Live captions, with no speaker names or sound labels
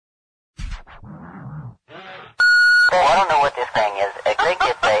thing is, I think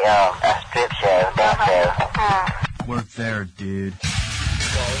it's a strip show, dance show. Work there, dude.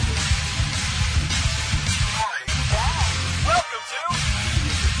 Welcome to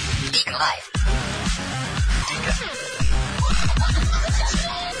DeaconLive.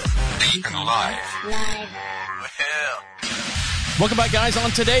 DeaconLive. Live. Well. Welcome back, guys.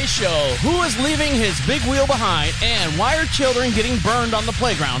 On today's show, who is leaving his big wheel behind, and why are children getting burned on the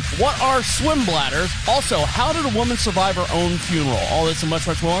playground? What are swim bladders? Also, how did a woman survive her own funeral? All this and much,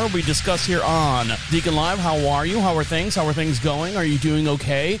 much more we discuss here on Deacon Live. How are you? How are things? How are things going? Are you doing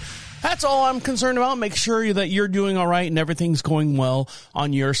okay? That's all I'm concerned about. Make sure that you're doing all right and everything's going well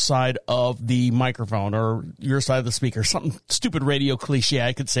on your side of the microphone or your side of the speaker. Something stupid radio cliche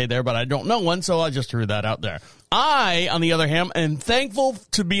I could say there, but I don't know one, so I just threw that out there. I, on the other hand, am thankful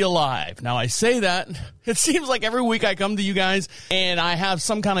to be alive. Now, I say that. It seems like every week I come to you guys and I have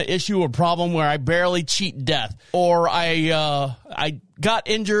some kind of issue or problem where I barely cheat death or I got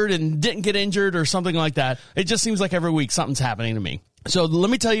injured and didn't get injured or something like that. It just seems like every week something's happening to me. So let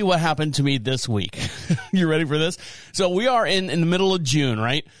me tell you what happened to me this week. You ready for this? So we are in the middle of June,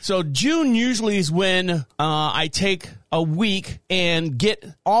 right? So June usually is when I take a week and get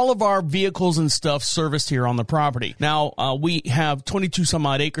all of our vehicles and stuff serviced here on the property. Now, we have 22 some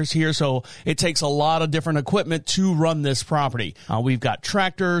odd acres here, so it takes a lot of different equipment to run this property. We've got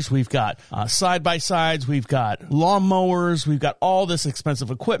tractors, we've got side-by-sides, we've got lawnmowers, we've got all this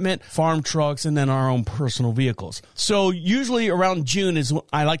expensive equipment, farm trucks, and then our own personal vehicles. So usually around June is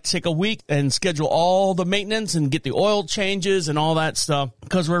I like to take a week and schedule all the maintenance and get the oil changes and all that stuff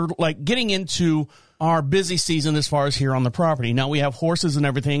because we're like getting into our busy season as far as here on the property. Now, we have horses and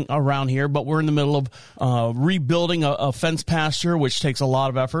everything around here, but we're in the middle of rebuilding a fence pasture, which takes a lot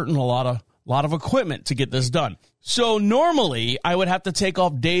of effort and a lot of equipment to get this done. So normally, I would have to take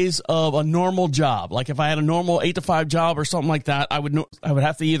off days of a normal job. Like if I had a normal 8 to 5 job or something like that, I would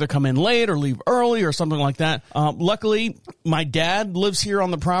have to either come in late or leave early or something like that. Luckily, my dad lives here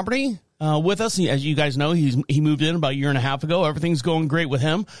on the property with us. As you guys know, he moved in about a year and a half ago. Everything's going great with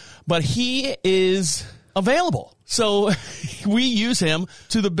him, but he is available. So we use him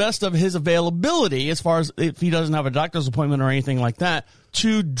to the best of his availability as far as if he doesn't have a doctor's appointment or anything like that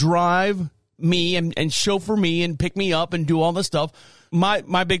to drive me and chauffeur me and pick me up and do all this stuff.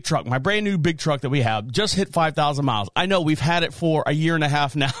 My big truck, my brand new big truck that we have just hit 5,000 miles. I know we've had it for a year and a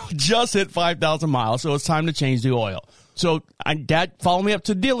half now, just hit 5,000 miles. So it's time to change the oil. So Dad followed me up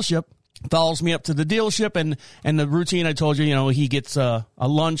to the dealership. Follows me up to the dealership, and the routine I told you, he gets a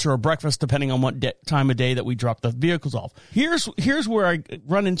lunch or a breakfast depending on what time of day that we drop the vehicles off. Here's where I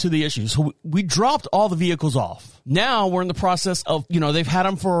run into the issues. So we dropped all the vehicles off. Now we're in the process of, they've had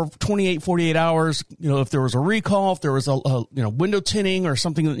them for 28, 48 hours. If there was a recall, if there was a window tinting or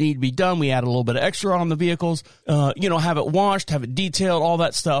something that needed to be done, we add a little bit of extra on the vehicles, have it washed, have it detailed, all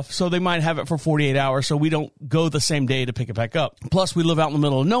that stuff. So they might have it for 48 hours. So we don't go the same day to pick it back up. Plus we live out in the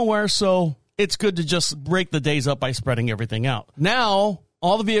middle of nowhere. So it's good to just break the days up by spreading everything out. Now,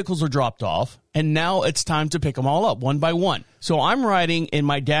 all the vehicles are dropped off, and now it's time to pick them all up one by one. So I'm riding in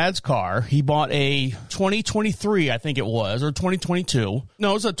my dad's car. He bought a 2023, I think it was, or 2022.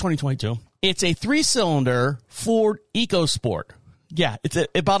 No, it's a 2022. It's a 3-cylinder Ford EcoSport. Yeah, it's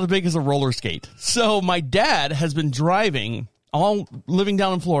about as big as a roller skate. So my dad has been driving, all living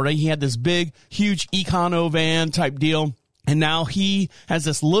down in Florida. He had this big, huge econo van type deal. And now he has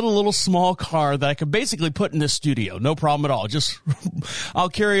this little small car that I could basically put in this studio. No problem at all. Just I'll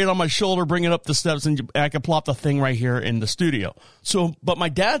carry it on my shoulder, bring it up the steps, and I can plop the thing right here in the studio. So, but my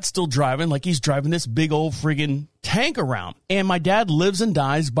dad's still driving like he's driving this big old friggin' tank around. And my dad lives and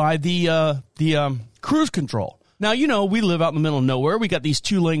dies by the cruise control. Now, we live out in the middle of nowhere. We got these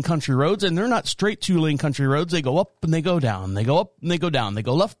 2-lane country roads, and they're not straight 2-lane country roads. They go up and they go down. They go up and they go down. They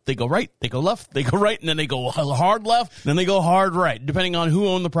go left, they go right, they go left, they go right, and then they go hard left, then they go hard right, depending on who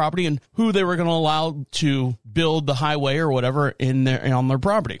owned the property and who they were going to allow to build the highway or whatever on their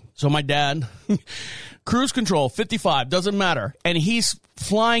property. So my dad, cruise control, 55, doesn't matter. And he's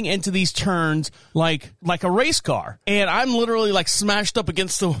flying into these turns like a race car. And I'm literally like smashed up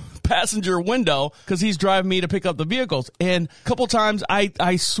against the passenger window because he's driving me to pick up the vehicles. And a couple times,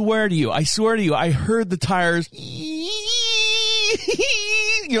 I swear to you, I heard the tires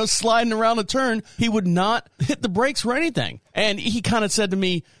sliding around a turn. He would not hit the brakes for anything. And he kind of said to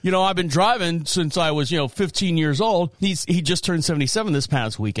me, I've been driving since I was, 15 years old. He just turned 77 this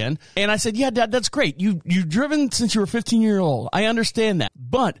past weekend. And I said, yeah, Dad, that's great. You've driven since you were 15 years old. I understand that.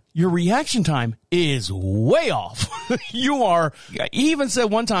 But your reaction time is way off. He even said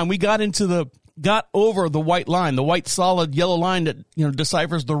one time we got into the got over the white line, the white solid yellow line that,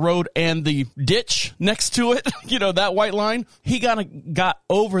 deciphers the road and the ditch next to it, that white line. He got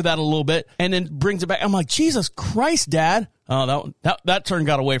over that a little bit and then brings it back. I'm like, Jesus Christ, Dad. Oh, that turn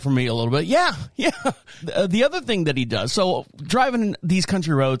got away from me a little bit. Yeah. The other thing that he does, so driving these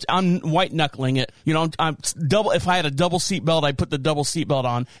country roads, I'm white knuckling it. I'm double. If I had a double seatbelt, I put the double seatbelt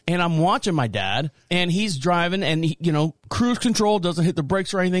on, and I'm watching my dad, and he's driving, and cruise control, doesn't hit the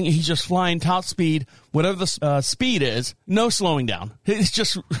brakes or anything. He's just flying top speed, whatever the speed is, no slowing down. It's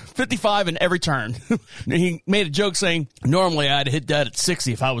just 55 in every turn. He made a joke saying, normally I'd hit that at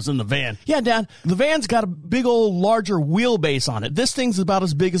 60 if I was in the van. Yeah, Dad, the van's got a big old larger wheelbase on it. This thing's about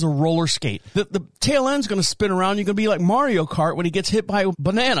as big as a roller skate. The tail end's going to spin around. You're going to be like Mario Kart when he gets hit by a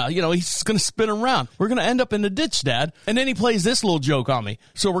banana. He's going to spin around. We're going to end up in the ditch, Dad. And then he plays this little joke on me.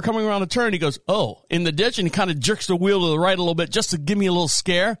 So we're coming around a turn. He goes, oh, in the ditch? And he kind of jerks the wheel to the right a little bit just to give me a little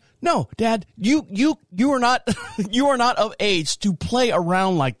scare. No, Dad, you are not you are not of age to play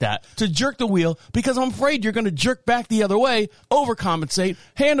around like that, to jerk the wheel, because I'm afraid you're going to jerk back the other way, overcompensate,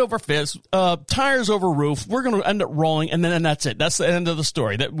 hand over fist, tires over roof. We're going to end up rolling, and then that's it. That's the end of the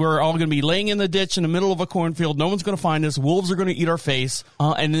story. That we're all going to be laying in the ditch in the middle of a cornfield. No one's going to find us. Wolves are going to eat our face,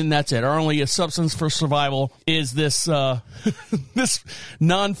 and then that's it. Our only substance for survival is this this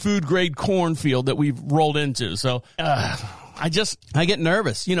non-food grade cornfield that we've rolled into. So. I get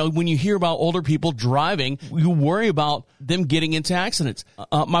nervous. When you hear about older people driving, you worry about them getting into accidents.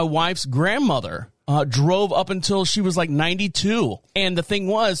 My wife's grandmother drove up until she was like 92. And the thing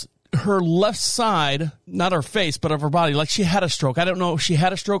was, her left side, not her face, but of her body, like she had a stroke. I don't know if she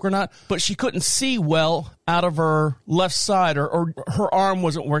had a stroke or not, but she couldn't see well out of her left side, or her arm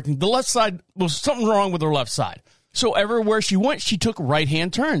wasn't working. The left side, was something wrong with her left side. So everywhere she went, she took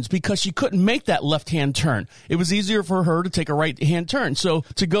right-hand turns because she couldn't make that left-hand turn. It was easier for her to take a right-hand turn. So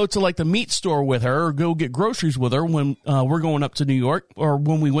to go to like the meat store with her or go get groceries with her when we're going up to New York, or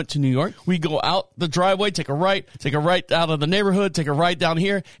when we went to New York, we go out the driveway, take a right out of the neighborhood, take a right down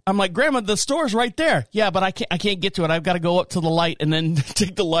here. I'm like, Grandma, the store's right there. Yeah, but I can't get to it. I've got to go up to the light and then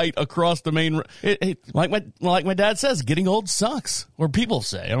take the light across the main. Like my dad says, getting old sucks. Or people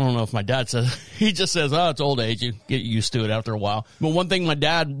say. I don't know if my dad says. He just says, oh, it's old age. You get used to it after a while. But one thing my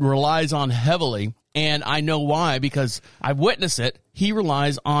dad relies on heavily, and I know why, because I've witnessed it, he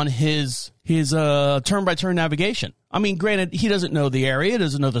relies on his turn-by-turn navigation. I mean, granted, he doesn't know the area,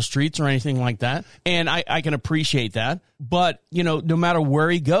 doesn't know the streets or anything like that, and I can appreciate that. But, no matter where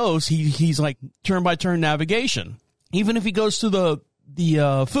he goes, he's like turn-by-turn navigation. Even if he goes to the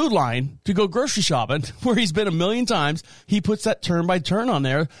food line to go grocery shopping, where he's been a million times, he puts that turn-by-turn on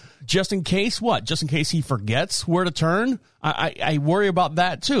there just in case what? Just in case he forgets where to turn. I worry about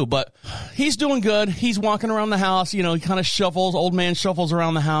that too, but he's doing good. He's walking around the house. He kind of shuffles, old man shuffles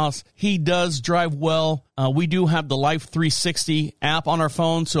around the house. He does drive well. We do have the Life 360 app on our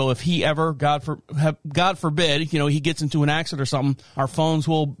phone, so if he ever, God forbid, he gets into an accident or something, our phones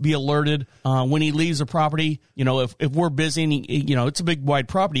will be alerted when he leaves the property. If we're busy and it's a big wide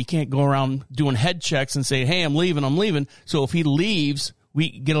property, he can't go around doing head checks and say, hey, I'm leaving. So if he leaves, we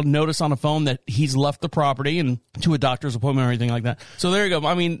get a notice on the phone that he's left the property and to a doctor's appointment or anything like that. So there you go.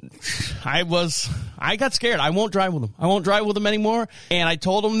 I mean, I got scared. I won't drive with him. I won't drive with him anymore. And I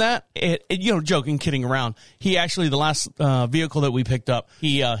told him that, joking, kidding around. He actually, the last vehicle that we picked up,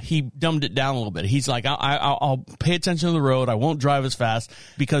 he dumbed it down a little bit. He's like, I'll pay attention to the road. I won't drive as fast,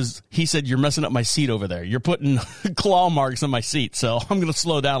 because he said, you're messing up my seat over there. You're putting claw marks on my seat. So I'm going to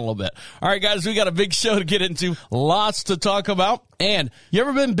slow down a little bit. All right, guys, we got a big show to get into. Lots to talk about. And you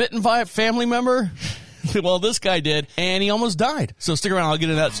ever been bitten by a family member? Well, this guy did, and he almost died. So stick around. I'll get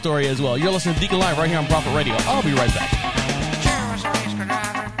into that story as well. You're listening to Deacon Live right here on Prophet Radio. I'll be right back.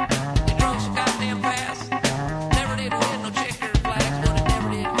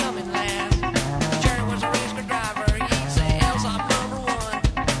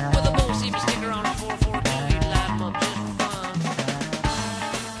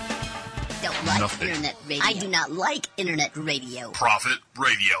 Internet radio. I do not like internet radio. Prophet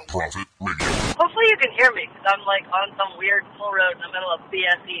Radio. Prophet Radio. Hopefully you can hear me, because I'm like on some weird full road in the middle of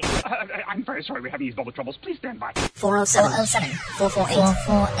BSE. I'm very sorry we're having these double troubles. Please stand by.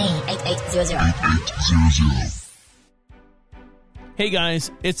 407-448-8800. Hey guys,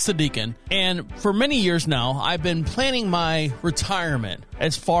 it's the Deacon, and for many years now, I've been planning my retirement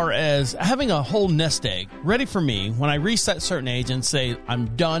as far as having a whole nest egg ready for me when I reach that certain age and say,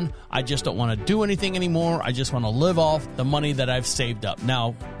 I'm done, I just don't want to do anything anymore, I just want to live off the money that I've saved up.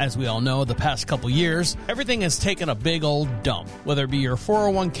 Now, as we all know, the past couple years, everything has taken a big old dump, whether it be your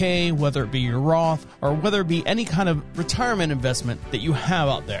 401k, whether it be your Roth, or whether it be any kind of retirement investment that you have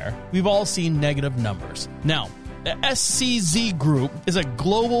out there. We've all seen negative numbers. Now, the SCZ Group is a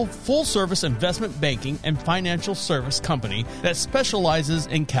global full-service investment banking and financial service company that specializes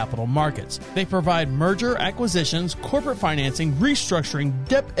in capital markets. They provide merger, acquisitions, corporate financing, restructuring,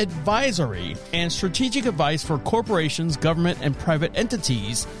 debt advisory, and strategic advice for corporations, government, and private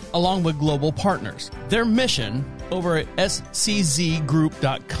entities, along with global partners. Their mission over at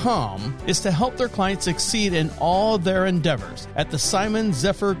sczgroup.com is to help their clients succeed in all their endeavors. At the Simon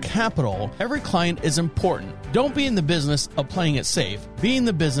Zephyr Capital, every client is important. Don't be in the business of playing it safe. Be in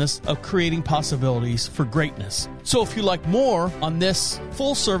the business of creating possibilities for greatness. So if you like more on this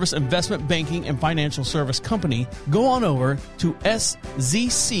full-service investment banking and financial service company, go on over to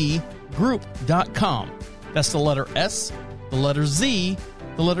szzgroup.com. That's the letter S, the letter Z,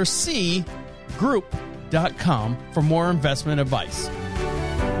 the letter C, group.com for more investment advice.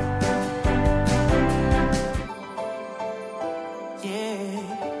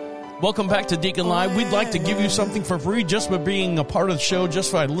 Welcome back to Deacon Live. We'd like to give you something for free just by being a part of the show,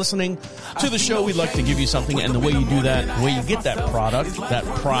 just by listening to the show. We'd like to give you something, and the way you do that, the way you get that product, that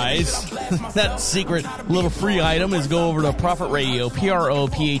prize, that secret little free item is go over to Prophet Radio,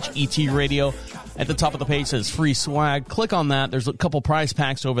 Prophet Radio. At the top of the page says free swag. Click on that. There's a couple prize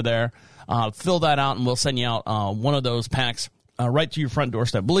packs over there. Fill that out, and we'll send you out one of those packs right to your front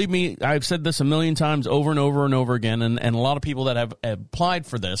doorstep. Believe me, I've said this a million times over and over and over again, and a lot of people that have applied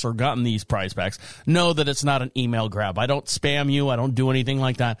for this or gotten these prize packs know that it's not an email grab. I don't spam you. I don't do anything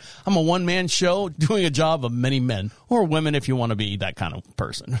like that. I'm a one-man show doing a job of many men or women if you want to be that kind of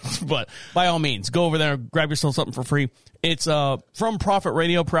person. But by all means, go over there, grab yourself something for free. It's from Prophet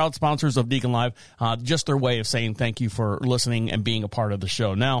Radio, proud sponsors of Deacon Live, just their way of saying thank you for listening and being a part of the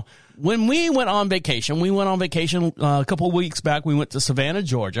show. Now, when we went on vacation a couple of weeks back. We went to Savannah,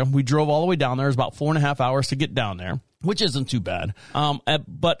 Georgia. We drove all the way down there. It was about 4.5 hours to get down there, which isn't too bad.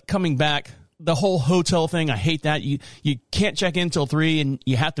 But coming back, the whole hotel thing, I hate that. You can't check in till 3 and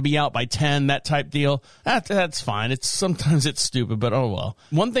you have to be out by 10, that type deal. That's fine. Sometimes it's stupid, but oh well.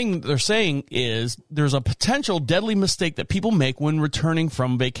 One thing they're saying is there's a potential deadly mistake that people make when returning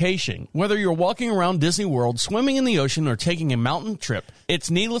from vacation. Whether you're walking around Disney World, swimming in the ocean, or taking a mountain trip,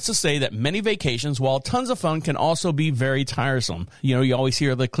 it's needless to say that many vacations, while tons of fun, can also be very tiresome. You know, you always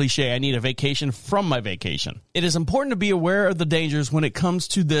hear the cliche, I need a vacation from my vacation. It is important to be aware of the dangers when it comes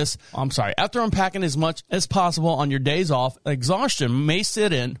to this. After unpacking as much as possible on your days off, exhaustion may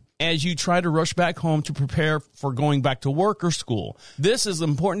sit in as you try to rush back home to prepare for going back to work or school. This is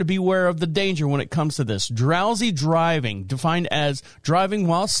important to be aware of the danger when it comes to this. Drowsy driving, defined as driving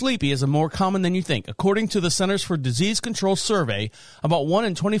while sleepy, is more common than you think. According to the Centers for Disease Control survey, about 1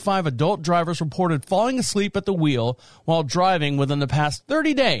 in 25 adult drivers reported falling asleep at the wheel while driving within the past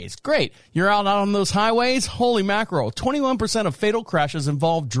 30 days. Great. You're out on those highways? Holy mackerel. 21% of fatal crashes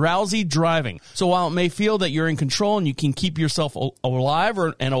involve drowsy driving. So while it may feel that you're in control and you can keep yourself alive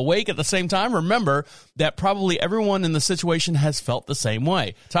and awake at the same time, remember that probably everyone in the situation has felt the same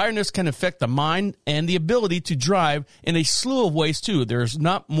way. Tiredness can affect the mind and the ability to drive in a slew of ways too. There's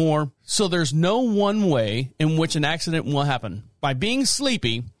no one way in which an accident will happen. By being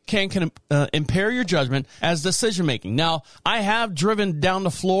sleepy can impair your judgment as decision making. Now, I have driven down to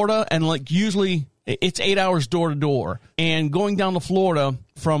Florida, and usually it's 8 hours door to door, and going down to Florida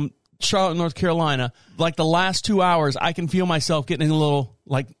from Charlotte, North Carolina, the last 2 hours, I can feel myself getting a little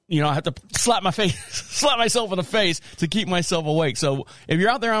I have to slap myself in the face to keep myself awake. So if you're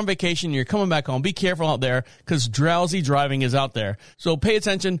out there on vacation, you're coming back home, be careful out there because drowsy driving is out there. So pay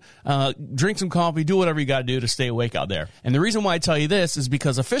attention, drink some coffee, do whatever you got to do to stay awake out there. And the reason why I tell you this is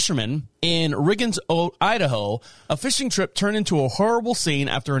because a fisherman in Riggins, Idaho, a fishing trip turned into a horrible scene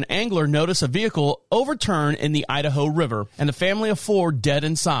after an angler noticed a vehicle overturn in the Idaho River and the family of 4 dead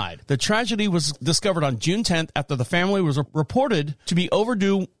inside. The tragedy was discovered on June 10th after the family was reported to be overdue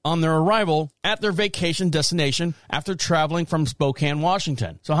on their arrival at their vacation destination after traveling from Spokane,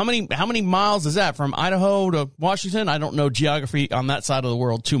 Washington. So how many miles is that from Idaho to Washington? I don't know geography on that side of the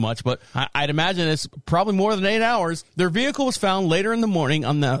world too much, but I'd imagine it's probably more than 8 hours. Their vehicle was found later in the morning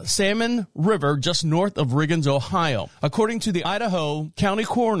on the Salmon Cannon River just north of Riggins, Ohio. According to the Idaho County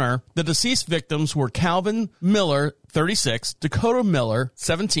Coroner, the deceased victims were Calvin Miller, 36, Dakota Miller,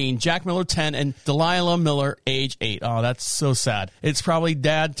 17, Jack Miller, 10, and Delilah Miller, age 8. Oh, that's so sad. It's probably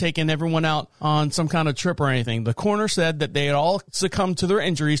dad taking everyone out on some kind of trip or anything. The coroner said that they had all succumbed to their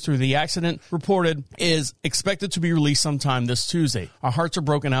injuries through the accident reported is expected to be released sometime this Tuesday. Our hearts are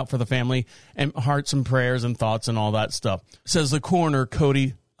broken out for the family, and hearts and prayers and thoughts and all that stuff, says the coroner,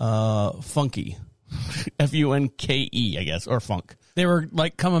 Cody Funke. Funke, I guess, or Funk. They were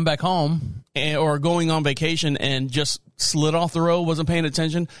like coming back home or going on vacation and just slid off the road, wasn't paying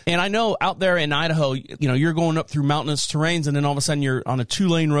attention. And I know out there in Idaho, you know, you're going up through mountainous terrains and then all of a sudden you're on a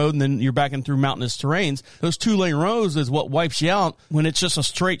 2-lane road and then you're backing through mountainous terrains. Those 2-lane roads is what wipes you out when it's just a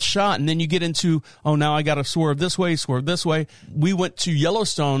straight shot. And then you get into, oh, now I got to swerve this way, swerve this way. We went to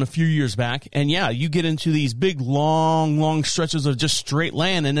Yellowstone a few years back and yeah, you get into these big, long stretches of just straight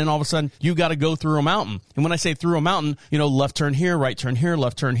land. And then all of a sudden you got to go through a mountain. And when I say through a mountain, you know, left turn here, right turn here,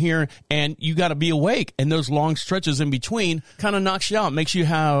 left turn here. And you got to be awake. And those long stretches in between kind of knocks you out, makes you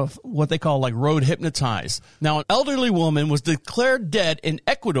have what they call like road hypnotized. Now, an elderly woman was declared dead in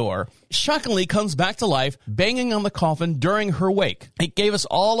Ecuador, shockingly comes back to life, banging on the coffin during her wake. It gave us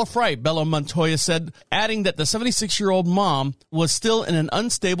all a fright, Bella Montoya said, adding that the 76-year-old mom was still in an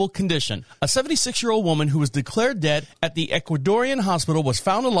unstable condition. A 76-year-old woman who was declared dead at the Ecuadorian hospital was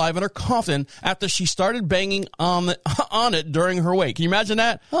found alive in her coffin after she started banging on it during her wake. Can you imagine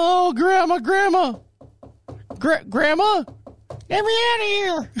that? Oh, Grandma! Grandma, get me out of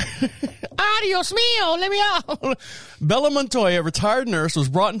here. Adios mio, let me out. Bella Montoya, a retired nurse, was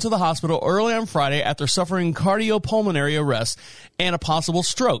brought into the hospital early on Friday after suffering cardiopulmonary arrest and a possible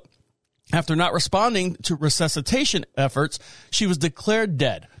stroke. After not responding to resuscitation efforts, she was declared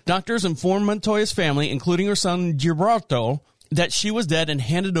dead. Doctors informed Montoya's family, including her son Gilberto, that she was dead and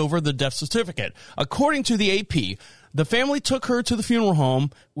handed over the death certificate. According to the AP, the family took her to the funeral home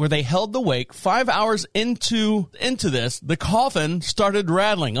where they held the wake. 5 hours into this, the coffin started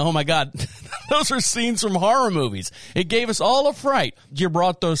rattling. Oh, my God. Those are scenes from horror movies. It gave us all a fright,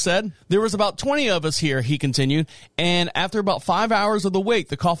 Gilberto said. There was about 20 of us here, he continued, and after about 5 hours of the wake,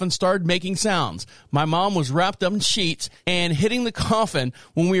 the coffin started making sounds. My mom was wrapped up in sheets and hitting the coffin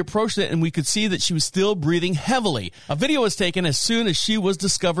when we approached it, and we could see that she was still breathing heavily. A video was taken as soon as she was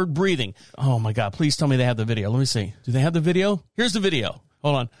discovered breathing. Oh, my God. Please tell me they have the video. Let me see. Do they have the video? Here's the video.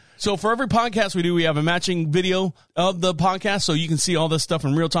 Hold on. So for every podcast we do, we have a matching video of the podcast so you can see all this stuff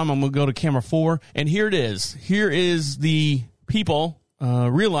in real time. I'm going to go to camera 4, and here it is. Here is the people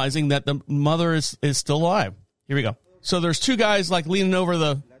realizing that the mother is still alive. Here we go. So there's two guys like leaning over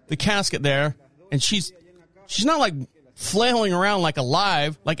the casket there, and she's not like flailing around like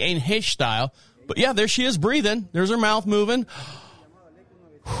alive, like Ain Hesh style. But yeah, there she is breathing. There's her mouth moving.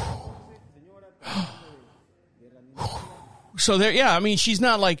 So there, yeah, I mean, she's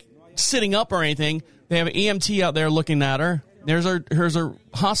not like sitting up or anything. They have an EMT out there looking at her. Here's her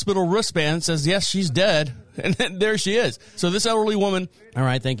hospital wristband. Says, yes, she's dead. And then there she is. So this elderly woman, all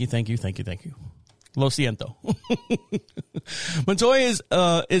right, thank you. Lo siento.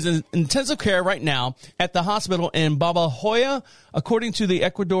 Montoya is in intensive care right now at the hospital in Babahoyo, according to the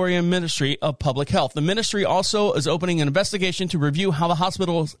Ecuadorian Ministry of Public Health. The ministry also is opening an investigation to review how the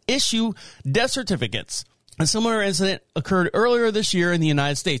hospitals issue death certificates. A similar incident occurred earlier this year in the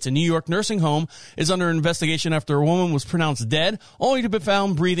United States. A New York nursing home is under investigation after a woman was pronounced dead, only to be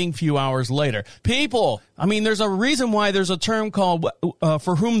found breathing few hours later. People, I mean, there's a reason why there's a term called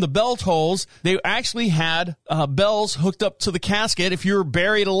for whom the bell tolls. They actually had bells hooked up to the casket. If you were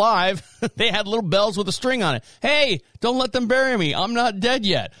buried alive, they had little bells with a string on it. Hey, don't let them bury me. I'm not dead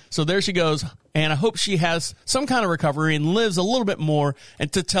yet. So there she goes. And I hope she has some kind of recovery and lives a little bit more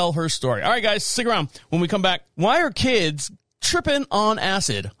and to tell her story. All right, guys, stick around. When we come back, why are kids tripping on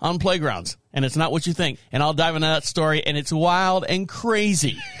acid on playgrounds? And it's not what you think. And I'll dive into that story, and it's wild and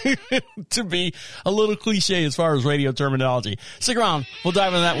crazy to be a little cliche as far as radio terminology. Stick around. We'll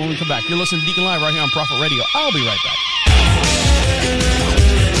dive into that when we come back. You're listening to Deacon Live right here on Prophet Radio. I'll be right back.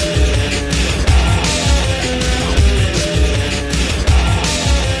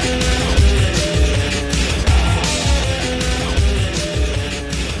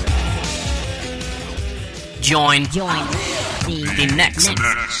 Join the next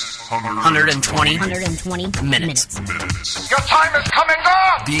 120 minutes. Your time is coming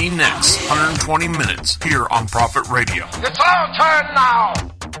up! The next 120 minutes here on Prophet Radio. It's our turn now!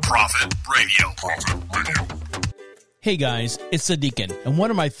 Prophet Radio. Prophet Radio. Hey guys, it's the Deacon, and one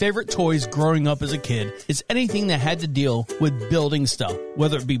of my favorite toys growing up as a kid is anything that had to deal with building stuff,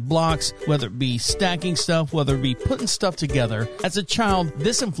 whether it be blocks, whether it be stacking stuff, whether it be putting stuff together. As a child,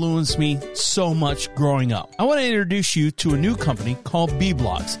 this influenced me so much growing up. I want to introduce you to a new company called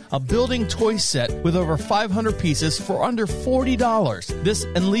B-Blocks, a building toy set with over 500 pieces for under $40. This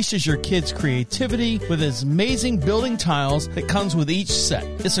unleashes your kids' creativity with its amazing building tiles that comes with each set.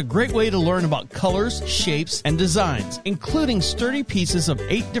 It's a great way to learn about colors, shapes, and designs, including sturdy pieces of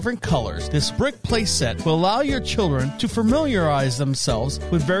 8 different colors. This brick play set will allow your children to familiarize themselves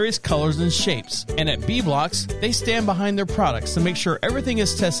with various colors and shapes. And at B-Blocks, they stand behind their products to make sure everything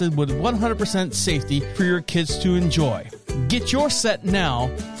is tested with 100% safety for your kids to enjoy. Get your set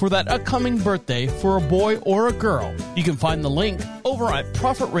now for that upcoming birthday for a boy or a girl. You can find the link over at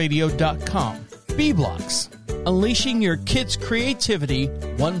profitradio.com. B-Blocks, unleashing your kids' creativity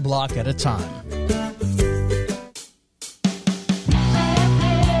one block at a time.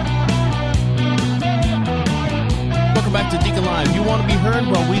 Back to Deacon Live. You want to be heard?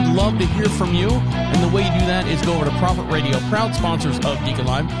 Well, we'd love to hear from you. And the way you do that is go over to Prophet Radio, proud sponsors of Deacon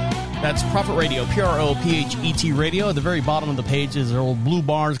Live. That's Prophet Radio, Prophet Radio. At the very bottom of the page is a little blue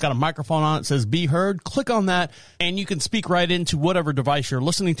bar. It's got a microphone on it. It says Be Heard. Click on that, and you can speak right into whatever device you're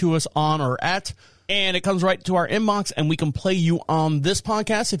listening to us on or at. And it comes right to our inbox, and we can play you on this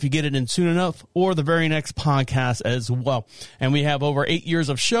podcast if you get it in soon enough, or the very next podcast as well. And we have over 8 years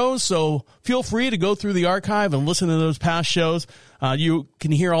of shows, so feel free to go through the archive and listen to those past shows. You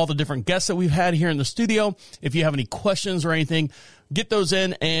can hear all the different guests that we've had here in the studio. If you have any questions or anything, get those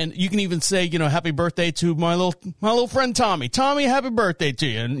in, and you can even say, happy birthday to my little friend Tommy. Tommy, happy birthday to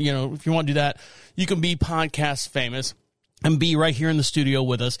you. And, if you want to do that, you can be podcast famous and be right here in the studio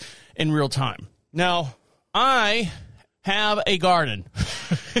with us in real time. Now, I have a garden,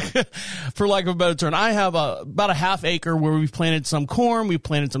 for lack of a better term. I have about a half acre where we've planted some corn, we've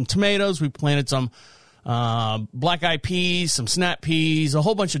planted some tomatoes, we've planted some black-eyed peas, some snap peas, a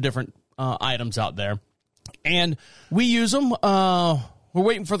whole bunch of different items out there. And we use them. We're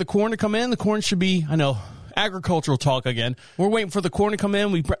waiting for the corn to come in. The corn should be, agricultural talk again. We're waiting for the corn to come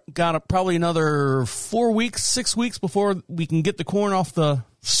in. We've got probably another 4 weeks, 6 weeks before we can get the corn off the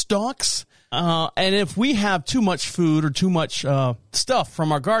stalks. And if we have too much food or too much stuff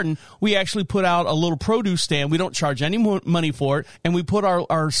from our garden, we actually put out a little produce stand. We don't charge any money for it, and we put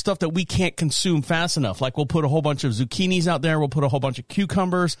our stuff that we can't consume fast enough. Like we'll put a whole bunch of zucchinis out there. We'll put a whole bunch of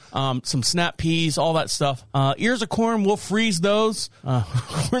cucumbers, some snap peas, all that stuff. Ears of corn, we'll freeze those.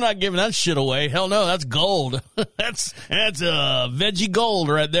 We're not giving that shit away. Hell no, that's gold. that's veggie gold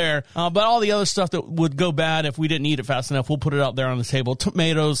right there. But all the other stuff that would go bad if we didn't eat it fast enough, we'll put it out there on the table.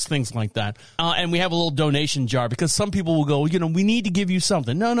 Tomatoes, things like that. And we have a little donation jar because some people will go, we need to give you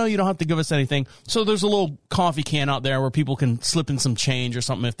something. No, you don't have to give us anything. So there's a little coffee can out there where people can slip in some change or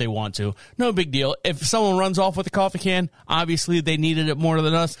something if they want to. No big deal. If someone runs off with a coffee can, obviously they needed it more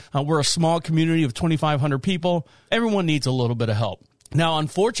than us. We're a small community of 2,500 people. Everyone needs a little bit of help. Now,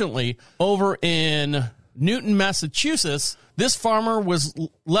 unfortunately, over in Newton, Massachusetts, this farmer was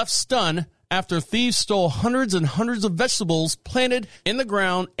left stunned after thieves stole hundreds and hundreds of vegetables planted in the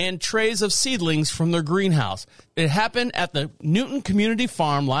ground and trays of seedlings from their greenhouse. It happened at the Newton Community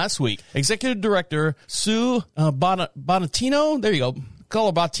Farm last week. Executive Director Sue Bonatino, there you go,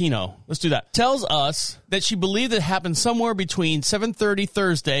 Colabatino, let's do that, tells us that she believed it happened somewhere between 7:30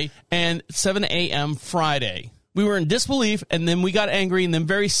 Thursday and 7 a.m. Friday. We were in disbelief, and then we got angry and then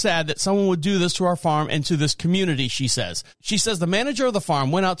very sad that someone would do this to our farm and to this community, she says. She says the manager of the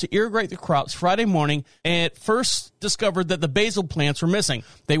farm went out to irrigate the crops Friday morning and at first discovered that the basil plants were missing.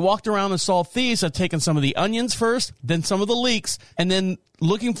 They walked around and saw thieves had taken some of the onions first, then some of the leeks, and then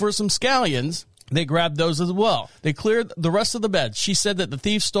looking for some scallions, they grabbed those as well. They cleared the rest of the beds. She said that the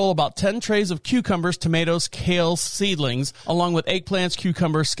thieves stole about 10 trays of cucumbers, tomatoes, kale seedlings, along with eggplants,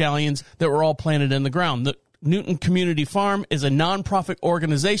 cucumbers, scallions that were all planted in the ground. The Newton Community Farm is a nonprofit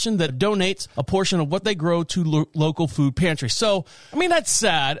organization that donates a portion of what they grow to local food pantries. So, that's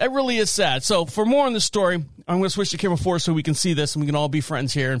sad. It really is sad. So, for more on this story, I'm going to switch to camera 4 so we can see this and we can all be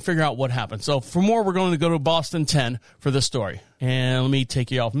friends here and figure out what happened. So, for more, we're going to go to Boston 10 for this story. And let me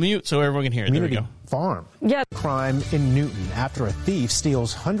take you off mute so everyone can hear it. Community there we go. Farm. Yeah. Crime in Newton after a thief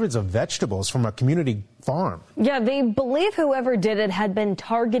steals hundreds of vegetables from a community farm. Yeah, they believe whoever did it had been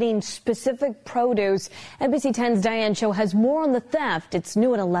targeting specific produce. NBC 10's Diane Cho has more on the theft. It's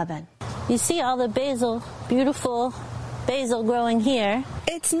new at 11. You see all the basil, beautiful basil growing here.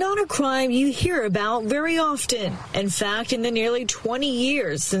 It's not a crime you hear about very often. In fact, in the nearly 20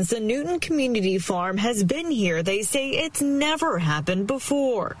 years since the Newton Community Farm has been here, they say it's never happened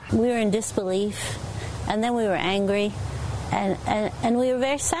before. We were in disbelief And then we were angry. And we were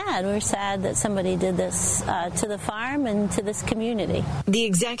very sad. We were sad that somebody did this to the farm and to this community. The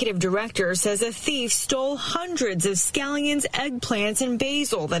executive director says a thief stole hundreds of scallions, eggplants, and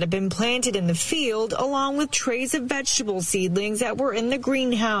basil that had been planted in the field, along with trays of vegetable seedlings that were in the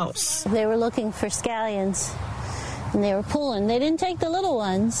greenhouse. They were looking for scallions, and they were pulling. They didn't take the little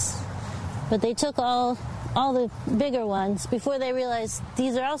ones, but they took all the bigger ones before they realized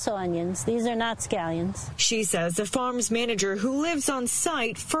these are also onions. These are not scallions. She says the farm's manager, who lives on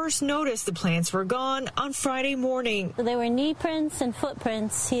site, first noticed the plants were gone on Friday morning. There were knee prints and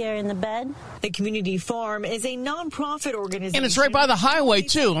footprints here in the bed. The community farm is a nonprofit organization. And it's right by the highway,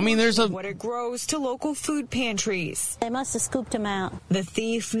 too. I mean, there's what it grows to local food pantries. They must have scooped them out. The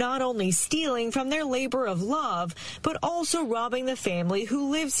thief not only stealing from their labor of love, but also robbing the family who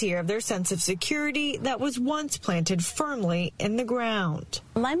lives here of their sense of security that was once planted firmly in the ground.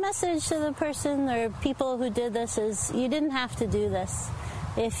 My message to the person or people who did this is you didn't have to do this.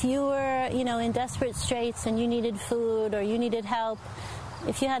 If you were, in desperate straits and you needed food or you needed help,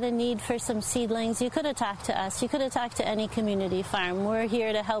 if you had a need for some seedlings, you could have talked to us. You could have talked to any community farm. We're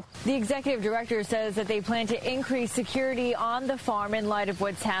here to help. The executive director says that they plan to increase security on the farm in light of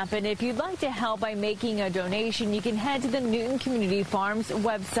what's happened. If you'd like to help by making a donation, you can head to the Newton Community Farms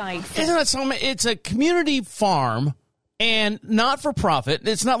website. Isn't that something? It's a community farm and not for profit.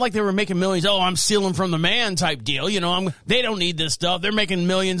 It's not like they were making millions. Oh, I'm stealing from the man type deal. They don't need this stuff. They're making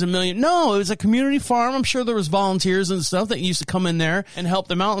millions and millions. No, it was a community farm. I'm sure there was volunteers and stuff that used to come in there and help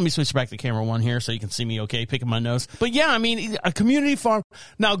them out. Let me switch back to camera one here so you can see me okay, picking my nose. But yeah, I mean, a community farm.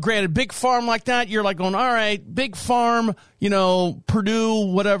 Now, granted, big farm like that, you're like going, all right, big farm,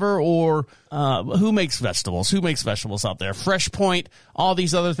 Purdue, whatever, or who makes vegetables? Who makes vegetables out there? Fresh Point, all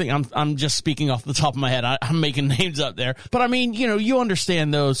these other things. I'm just speaking off the top of my head. I'm making names up there. But I mean, you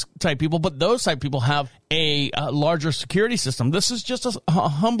understand those type people, but those type people have a larger security system. This is just a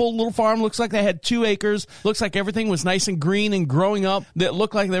humble little farm. Looks like they had 2 acres. Looks like everything was nice and green and growing up. That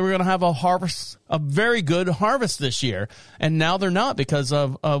looked like they were going to have a very good harvest this year. And now they're not because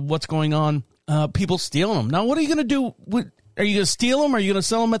of what's going on. People stealing them. Now, what are you going to do? Are you going to steal them? Are you going to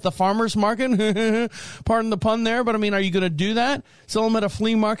sell them at the farmer's market? Pardon the pun there, but I mean, are you going to do that? Sell them at a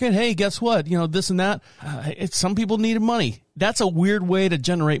flea market? Hey, guess what? This and that. Some people needed money. That's a weird way to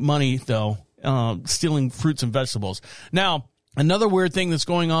generate money, though, stealing fruits and vegetables. Now, another weird thing that's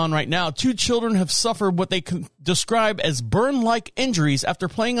going on right now, 2 children have suffered what they describe as burn-like injuries after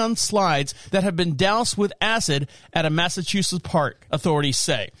playing on slides that have been doused with acid at a Massachusetts park, authorities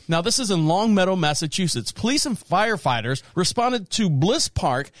say. Now, this is in Longmeadow, Massachusetts. Police and firefighters responded to Bliss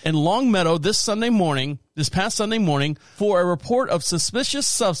Park in Longmeadow this past Sunday morning, for a report of suspicious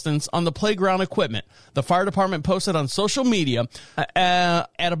substance on the playground equipment. The fire department posted on social media. At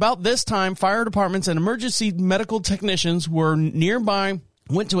about this time, fire departments and emergency medical technicians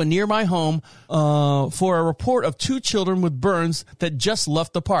went to a nearby home for a report of 2 children with burns that just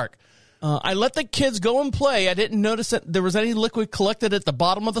left the park. I let the kids go and play. I didn't notice that there was any liquid collected at the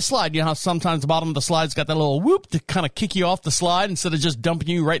bottom of the slide. You know how sometimes the bottom of the slide's got that little whoop to kind of kick you off the slide instead of just dumping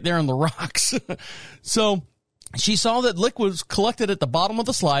you right there on the rocks. So she saw that liquid was collected at the bottom of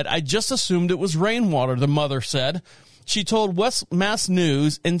the slide. I just assumed it was rainwater, the mother said. She told West Mass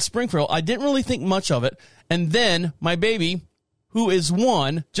News in Springfield, I didn't really think much of it. And then my baby, who is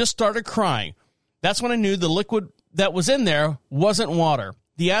 1, just started crying. That's when I knew the liquid that was in there wasn't water.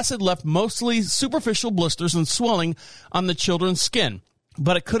 The acid left mostly superficial blisters and swelling on the children's skin,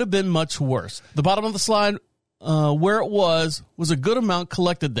 but it could have been much worse. The bottom of the slide, where it was a good amount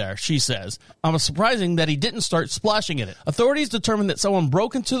collected there, she says. It was surprising that he didn't start splashing in it. Authorities determined that someone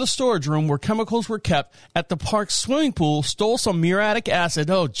broke into the storage room where chemicals were kept at the park's swimming pool, stole some muriatic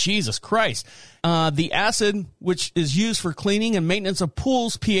acid. Oh, Jesus Christ. The acid, which is used for cleaning and maintenance of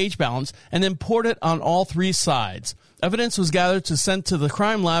pools' pH balance, and then poured it on all 3 sides. Evidence was gathered to send to the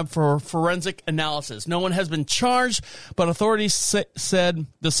crime lab for forensic analysis. No one has been charged, but authorities said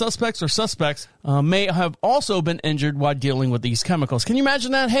the suspects may have also been injured while dealing with these chemicals. Can you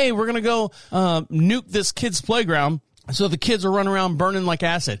imagine that? Hey, we're going to go nuke this kid's playground. So the kids are running around burning like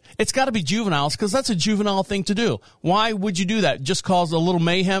acid. It's got to be juveniles because that's a juvenile thing to do. Why would you do that? Just cause a little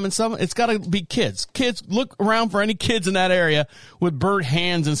mayhem and stuff? It's got to be kids. Kids, look around for any kids in that area with burnt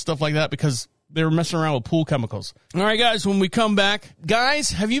hands and stuff like that because they were messing around with pool chemicals. All right, guys, when we come back, guys,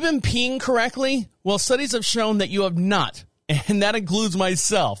 have you been peeing correctly? Well, studies have shown that you have not. And that includes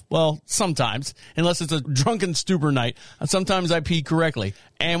myself. Well, sometimes, unless it's a drunken stupor night. Sometimes I pee correctly.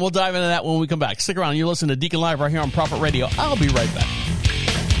 And we'll dive into that when we come back. Stick around. You're listening to Deacon Live right here on Prophet Radio. I'll be right back.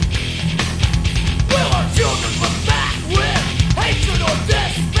 Will our children look back with hatred or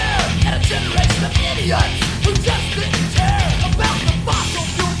despair and a generation of idiots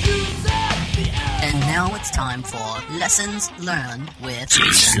time for Lessons Learned with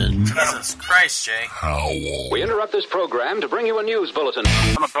Jason. Jesus Christ, Jay. Howell. We interrupt this program to bring you a news bulletin.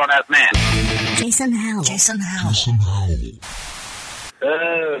 I'm a grown-ass man. Jason Howell. Jason Howell. Jason Howell.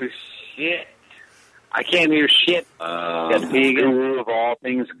 Oh, shit. I can't hear shit. Got to pee again. Guru of all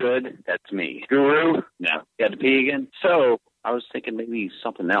things good. That's me. Guru? No. Got to pee again. So, I was thinking maybe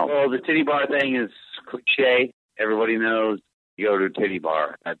something else. Well, the titty bar thing is cliche. Everybody knows you go to a titty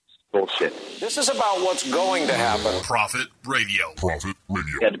bar. That's bullshit. This is about what's going to happen. Prophet Radio. Prophet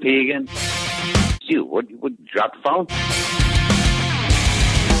Radio. Got to pee again? You, what drop the phone?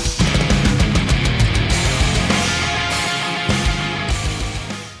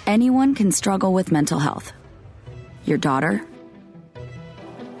 Anyone can struggle with mental health. Your daughter,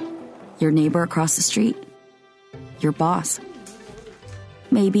 your neighbor across the street, your boss,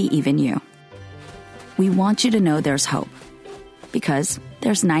 maybe even you. We want you to know there's hope, because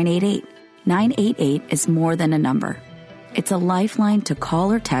there's 988. 988 is more than a number. It's a lifeline to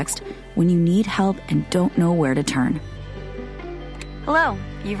call or text when you need help and don't know where to turn. Hello,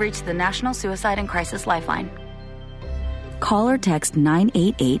 you've reached the National Suicide and Crisis Lifeline. Call or text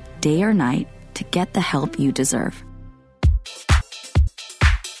 988 day or night to get the help you deserve.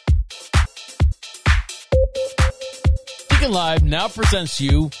 DeaconLive now presents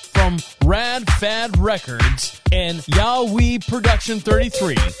you from Rad Fad Records and Yahweh Production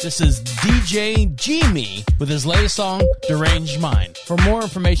 33. This is DJ G-Me with his latest song, Deranged Mind. For more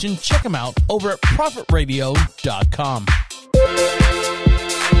information, check him out over at ProfitRadio.com.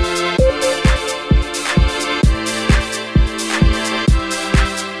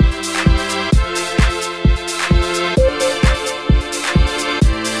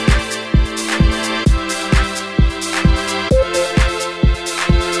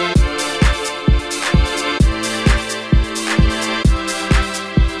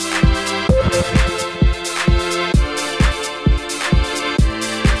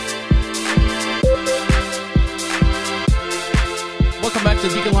 To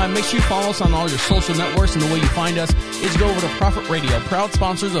DeaconLive, make sure you follow us on all your social networks, and the way you find us is go over to Prophet Radio, proud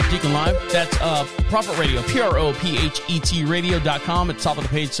sponsors of DeaconLive. That's Prophet Radio, PROPHET radio.com. At the top of the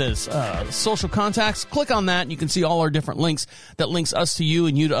page says social contacts. Click on that and you can see all our different links that links us to you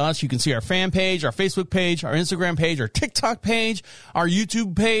and you to us. You can see our fan page, our Facebook page, our Instagram page, our TikTok page, our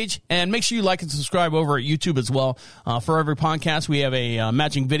YouTube page, and make sure you like and subscribe over at YouTube as well. For every podcast, we have a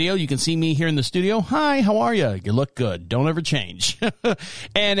matching video. You can see me here in the studio. Hi, how are you? You look good. Don't ever change.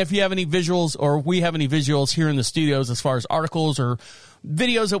 And if you have any visuals, or we have any visuals here in the studios as far as articles or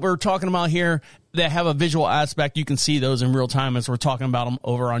videos that we're talking about here that have a visual aspect, you can see those in real time as we're talking about them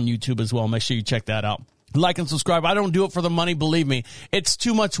over on YouTube as well. Make sure you check that out. Like and subscribe. I don't do it for the money, believe me. It's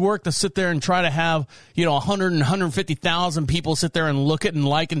too much work to sit there and try to have, 100 and 150,000 people sit there and look at and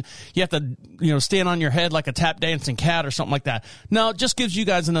like, and you have to, stand on your head like a tap dancing cat or something like that. No, it just gives you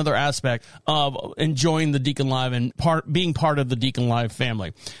guys another aspect of enjoying the DeaconLive and being part of the DeaconLive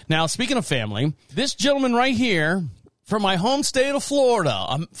family. Now, speaking of family, this gentleman right here, from my home state of Florida,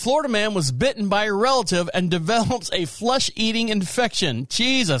 a Florida man was bitten by a relative and develops a flesh-eating infection.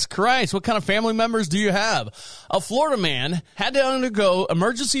 Jesus Christ, what kind of family members do you have? A Florida man had to undergo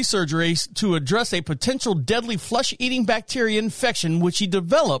emergency surgery to address a potential deadly flesh-eating bacteria infection, which he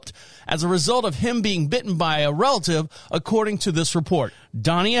developed as a result of him being bitten by a relative, according to this report.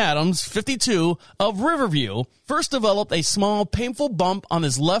 Donnie Adams, 52, of Riverview, first developed a small, painful bump on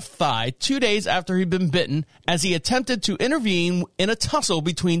his left thigh 2 days after he'd been bitten as he attempted to intervene in a tussle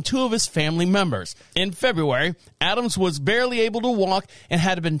between two of his family members. In February, Adams was barely able to walk and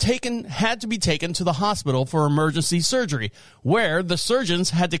had to be taken to the hospital for emergency surgery, where the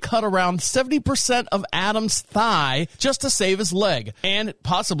surgeons had to cut around 70% of Adams' thigh just to save his leg and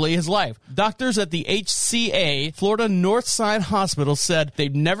possibly his life. Doctors at the HCA, Florida Northside Hospital, said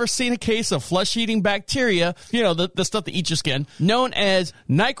they've never seen a case of flesh-eating bacteria, the stuff that eats your skin, known as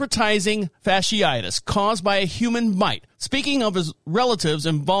necrotizing fasciitis, caused by a human bite. Speaking of his relatives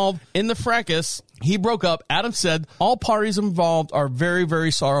involved in the fracas he broke up, Adams said all parties involved are very, very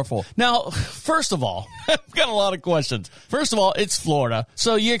sorrowful. Now, first of all, I've got a lot of questions. First of all, it's Florida,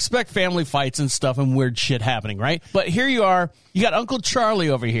 so you expect family fights and stuff and weird shit happening, right? But here you are, you got Uncle Charlie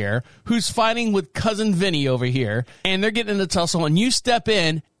over here who's fighting with Cousin Vinny over here, and they're getting in a tussle, and you step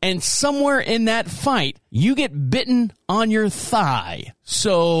in, and somewhere in that fight, you get bitten on your thigh.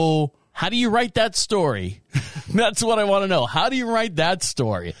 So how do you write that story? That's what I want to know. How do you write that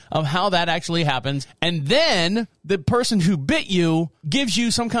story of how that actually happens? And then the person who bit you gives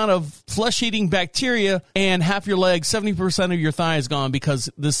you some kind of flesh-eating bacteria, and half your leg, 70% of your thigh is gone because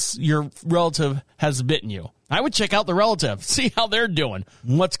your relative has bitten you. I would check out the relative, see how they're doing,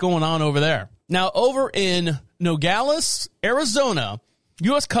 what's going on over there. Now, over in Nogales, Arizona,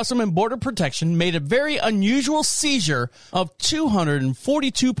 U.S. Customs and Border Protection made a very unusual seizure of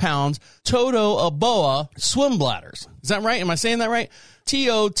 242 pounds Totoaboa swim bladders. Is that right? Am I saying that right?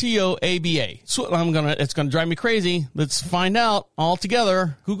 Totoaba. It's gonna drive me crazy. Let's find out all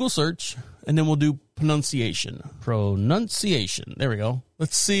together. Google search, and then we'll do pronunciation. There we go.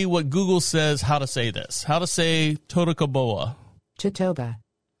 Let's see what Google says how to say this. How to say Totoaboa. Totoba.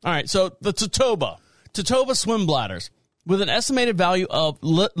 All right, so the Totoba swim bladders. With an estimated value of,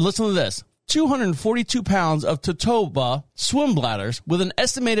 listen to this, 242 pounds of Totoba swim bladders with an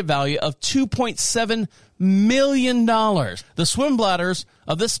estimated value of $2.7 million. The swim bladders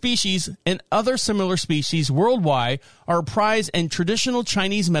of this species and other similar species worldwide are prized in traditional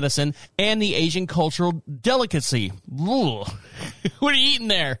Chinese medicine and the Asian cultural delicacy. Ooh. What are you eating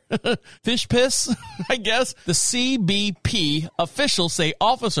there? Fish piss, I guess. The CBP officials say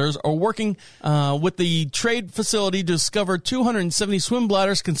officers are working with the trade facility to discover 270 swim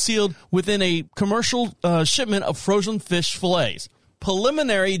bladders concealed within a commercial shipment of frozen fish fillets.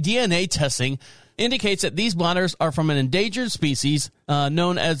 Preliminary DNA testing indicates that these bladders are from an endangered species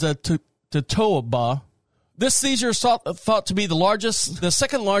known as a Totoaba. This seizure is thought to be the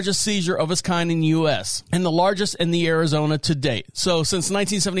second largest seizure of its kind in the U.S. and the largest in the Arizona to date. So since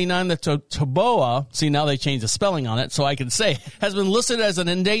 1979, the Totoaba, see now they changed the spelling on it so I can say, has been listed as an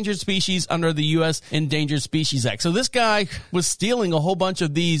endangered species under the U.S. Endangered Species Act. So this guy was stealing a whole bunch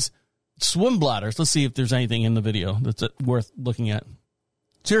of these swim bladders. Let's see if there's anything in the video that's worth looking at.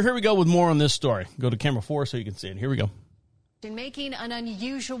 So here we go with more on this story. Go to camera 4 so you can see it. Here we go. In making an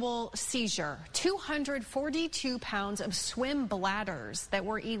unusual seizure, 242 pounds of swim bladders that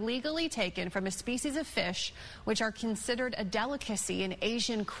were illegally taken from a species of fish which are considered a delicacy in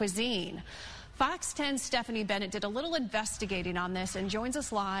Asian cuisine. Fox 10's Stephanie Bennett did a little investigating on this and joins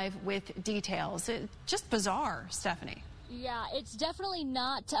us live with details. It's just bizarre, Stephanie. Yeah, it's definitely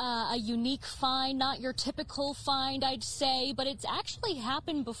not a unique find, not your typical find, I'd say, but it's actually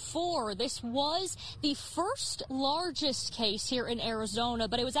happened before. This was the first largest case here in Arizona,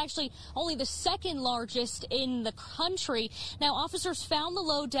 but it was actually only the second largest in the country. Now, officers found the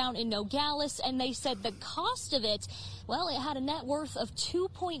load down in Nogales, and they said the cost of it, well, it had a net worth of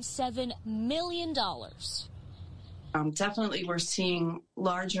 $2.7 million. Definitely, we're seeing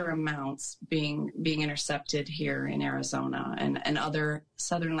larger amounts being intercepted here in Arizona and other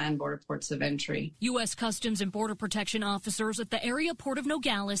southern land border ports of entry. U.S. Customs and Border Protection officers at the area port of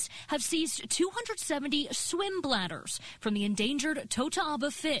Nogales have seized 270 swim bladders from the endangered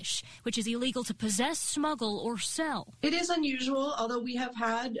Totoaba fish, which is illegal to possess, smuggle, or sell. It is unusual, although we have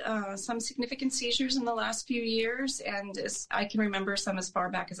had some significant seizures in the last few years, and I can remember some as far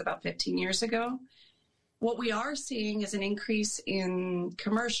back as about 15 years ago. What we are seeing is an increase in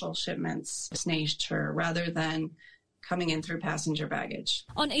commercial shipments of this nature rather than coming in through passenger baggage.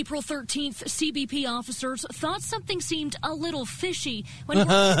 On April 13th, CBP officers thought something seemed a little fishy when they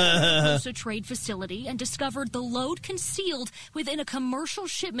went to a trade facility and discovered the load concealed within a commercial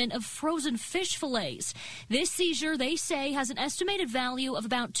shipment of frozen fish fillets. This seizure, they say, has an estimated value of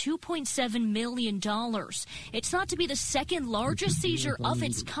about $2.7 million. It's thought to be the second largest seizure of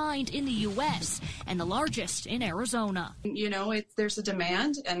its kind in the U.S. and the largest in Arizona. You know, there's a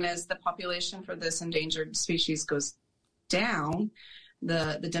demand, and as the population for this endangered species goes down,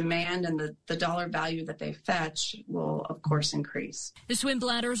 the demand and the dollar value that they fetch will, of course, increase. The swim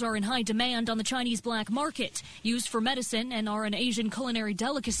bladders are in high demand on the Chinese black market, used for medicine and are an Asian culinary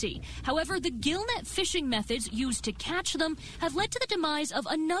delicacy. However, the gillnet fishing methods used to catch them have led to the demise of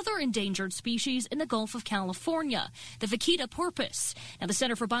another endangered species in the Gulf of California, the vaquita porpoise. Now, the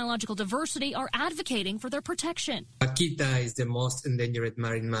Center for Biological Diversity are advocating for their protection. Vaquita is the most endangered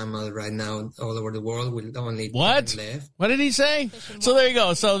marine mammal right now all over the world, with only 10 left. What did he say? So there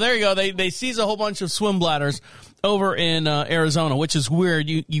you go. They seize a whole bunch of swim bladders over in Arizona, which is weird.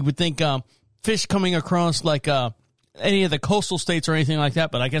 You would think fish coming across like any of the coastal states or anything like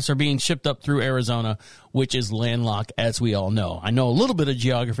that, but I guess they're being shipped up through Arizona, which is landlocked, as we all know. I know a little bit of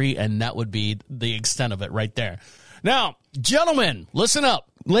geography, and that would be the extent of it right there. Now, gentlemen, listen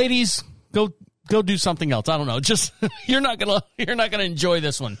up. Ladies, go do something else. I don't know. Just you're not gonna enjoy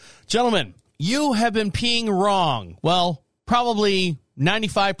this one. Gentlemen, you have been peeing wrong. Well, probably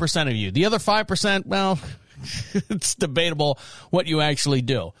 95% of you. The other 5%, well, it's debatable what you actually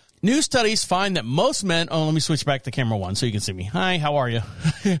do. New studies find that most men... Oh, let me switch back to camera 1 so you can see me. Hi, how are you?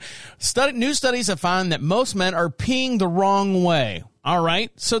 New studies have found that most men are peeing the wrong way. All right,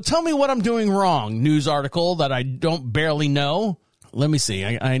 so tell me what I'm doing wrong. News article that I don't barely know. Let me see.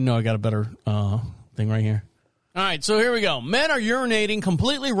 I know I got a better thing right here. All right, so here we go. Men are urinating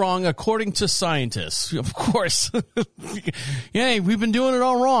completely wrong according to scientists. Of course. Yay, we've been doing it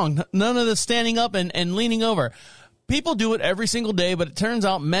all wrong. None of this standing up and leaning over. People do it every single day, but it turns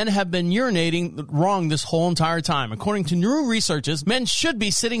out men have been urinating wrong this whole entire time. According to new researches, men should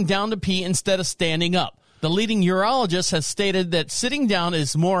be sitting down to pee instead of standing up. The leading urologist has stated that sitting down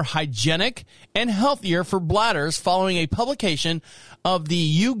is more hygienic and healthier for bladders following a publication of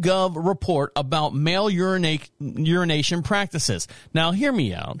the YouGov report about male urination practices. Now, hear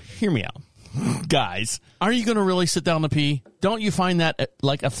me out. Guys, are you going to really sit down to pee? Don't you find that,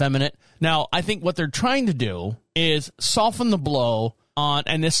 like, effeminate? Now, I think what they're trying to do is soften the blow on,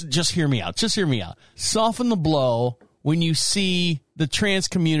 and this, just hear me out. Soften the blow when you see the trans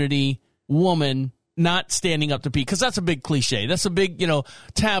community woman not standing up to pee, because that's a big cliche. That's a big,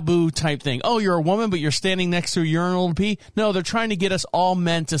 taboo type thing. Oh, you're a woman, but you're standing next to a urinal to pee? No, they're trying to get us all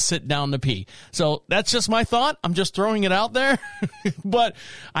men to sit down to pee. So that's just my thought. I'm just throwing it out there. But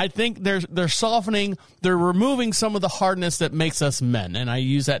I think they're softening, they're removing some of the hardness that makes us men. And I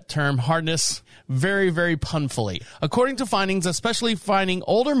use that term hardness very, very punfully. According to findings, especially finding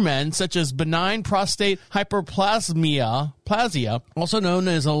older men, such as benign prostate hyperplasia, also known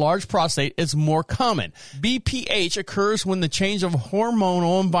as a large prostate, is more common. BPH occurs when the change of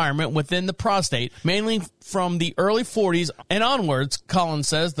hormonal environment within the prostate, mainly from the early 40s and onwards, Collins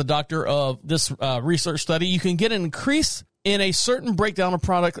says, the doctor of this research study. You can get an increase in a certain breakdown of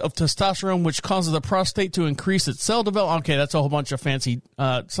product of testosterone, which causes the prostate to increase its cell development. Okay, that's a whole bunch of fancy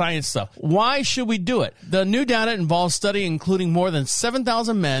science stuff. Why should we do it? The new data involves study including more than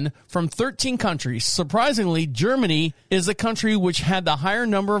 7,000 men from 13 countries. Surprisingly, Germany is the country which had the higher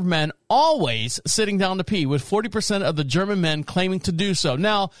number of men always sitting down to pee, with 40% of the German men claiming to do so.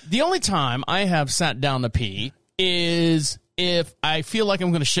 Now, the only time I have sat down to pee is if I feel like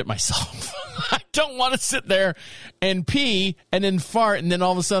I'm going to shit myself. I don't want to sit there and pee and then fart and then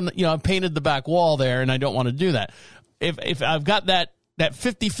all of a sudden, I painted the back wall there and I don't want to do that. If I've got that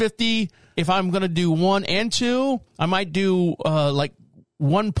 50-50, if I'm going to do 1 and 2, I might do like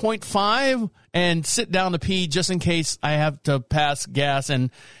 1.5 and sit down to pee just in case I have to pass gas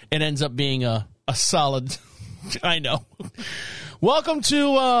and it ends up being a solid. I know. Welcome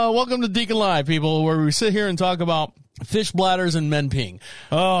to Deacon Live, people, where we sit here and talk about fish bladders and men peeing.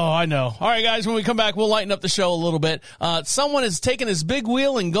 Oh, I know. All right, guys, when we come back, we'll lighten up the show a little bit. Someone is taking his big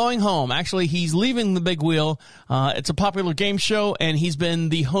wheel and going home. Actually, he's leaving the big wheel. It's a popular game show, and he's been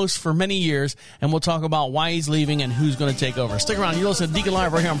the host for many years, and we'll talk about why he's leaving and who's going to take over. Stick around. You're listening to Deacon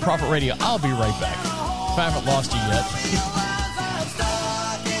Live right here on Prophet Radio. I'll be right back. If I haven't lost you yet.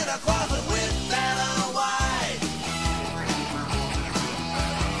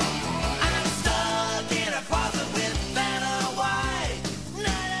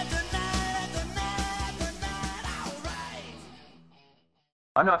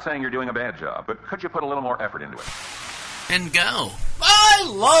 I'm not saying you're doing a bad job, but could you put a little more effort into it? And go. I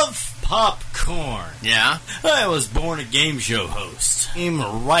love popcorn. Yeah? I was born a game show host.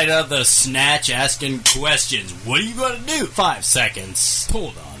 I'm right out of the snatch asking questions. What are you going to do? 5 seconds.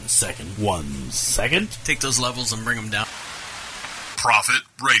 Hold on a second. 1 second. Take those levels and bring them down. Prophet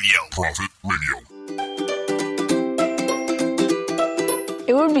Radio.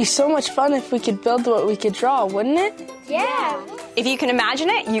 It would be so much fun if we could build what we could draw, wouldn't it? Yeah. If you can imagine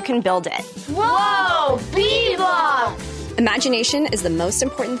it, you can build it. Whoa! B-Blocks! Imagination is the most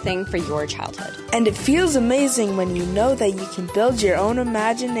important thing for your childhood. And it feels amazing when you know that you can build your own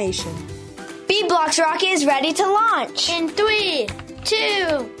imagination. B-Blocks rocket is ready to launch. In 3, 2,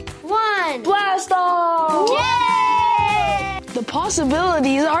 1. Blast off! Yay! The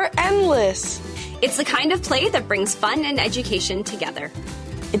possibilities are endless. It's the kind of play that brings fun and education together.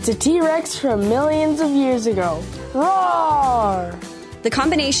 It's a T-Rex from millions of years ago. Roar! The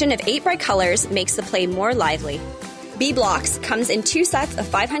combination of 8 bright colors makes the play more lively. B-Blocks comes in 2 sets of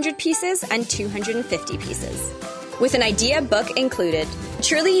 500 pieces and 250 pieces. With an idea book included. A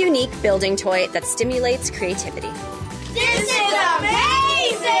truly unique building toy that stimulates creativity. This is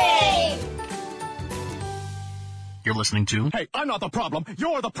amazing! You're listening to... Hey, I'm not the problem.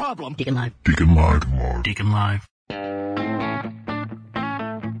 You're the problem. Deacon Live. Deacon Live. Deacon Live.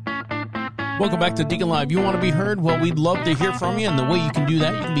 Welcome back to Deacon Live. You want to be heard? Well, we'd love to hear from you, and the way you can do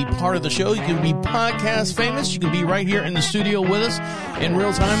that, you can be part of the show. You can be podcast famous. You can be right here in the studio with us in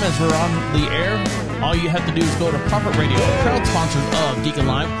real time as we're on the air. All you have to do is go to Prophet Radio, proud sponsor of Deacon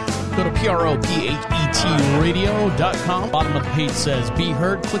Live. Go to PROPHETradio.com. Bottom of the page says Be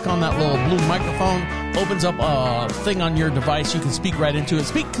Heard. Click on that little blue microphone opens up a thing on your device. You can speak right into it.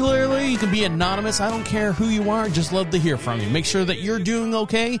 Speak clearly. You can be anonymous. I don't care who you are. Just love to hear from you. Make sure that you're doing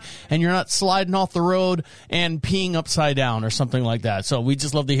okay and you're not sliding off the road and peeing upside down or something like that. So we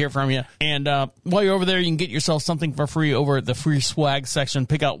just love to hear from you. And while you're over there, you can get yourself something for free over at the free swag section.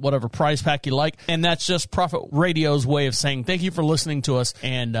 Pick out whatever prize pack you like. And that's just Prophet Radio's way of saying thank you for listening to us.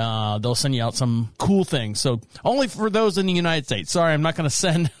 And they'll send you out some cool things. So only for those in the United States. Sorry, I'm not going to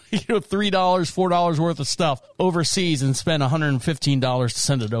send $3, $4 worth of stuff overseas and spend $115 to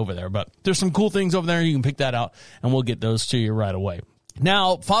send it over there. But there's some cool things over there. You can pick that out, and we'll get those to you right away.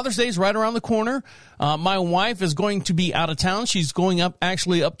 Now, Father's Day is right around the corner. My wife is going to be out of town. She's going up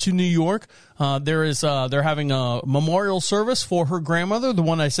to New York. They're having a memorial service for her grandmother, the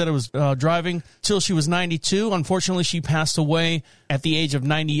one I said I was driving till she was 92. Unfortunately, she passed away at the age of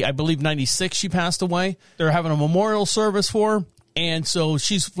 90, I believe 96 she passed away. They're having a memorial service for her. And so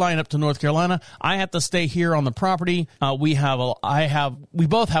she's flying up to North Carolina. I have to stay here on the property. We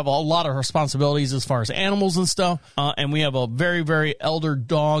both have a lot of responsibilities as far as animals and stuff. And we have a very, very elder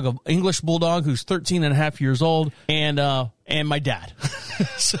dog, an English bulldog who's 13 and a half years old. And my dad.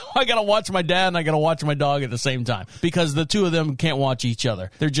 So I got to watch my dad and I got to watch my dog at the same time because the two of them can't watch each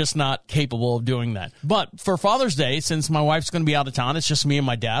other. They're just not capable of doing that. But for Father's Day, since my wife's going to be out of town, it's just me and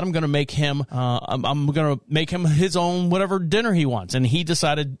my dad. I'm going to make him, I'm going to make him his own whatever dinner he wants. And he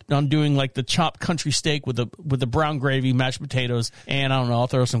decided on doing like the chopped country steak with the brown gravy, mashed potatoes, and I don't know, I'll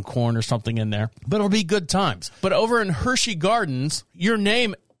throw some corn or something in there. But it'll be good times. But over in Hershey Gardens, your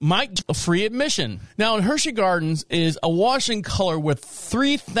name might free admission. Now, in Hershey Gardens is a washing color with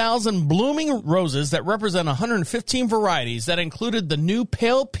 3,000 blooming roses that represent 115 varieties that included the new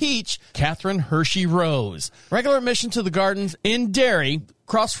pale peach Catherine Hershey rose. Regular admission to the gardens in Derry,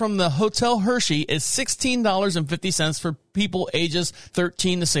 across from the Hotel Hershey, is $16.50 for people ages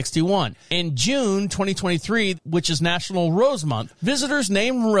 13 to 61. In June 2023, which is National Rose Month, visitors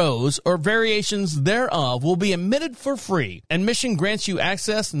named Rose or variations thereof will be admitted for free. Admission grants you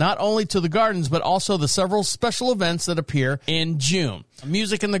access not only to the gardens, but also the several special events that appear in June.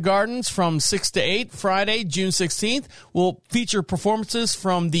 Music in the Gardens from 6 to 8, Friday, June 16th, will feature performances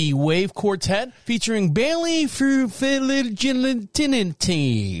from the Wave Quartet, featuring Bailey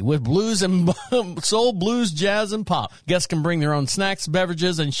Filiginity with blues and soul, blues, jazz, and pop. Guests can bring their own snacks,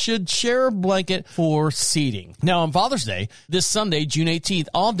 beverages, and should share a blanket for seating. Now, on Father's Day, this Sunday, June 18th,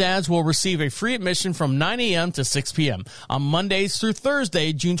 all dads will receive a free admission from 9 a.m. to 6 p.m. On Mondays through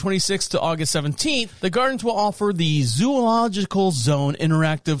Thursday, June 26th to August 17th, the gardens will offer the Zoological Zone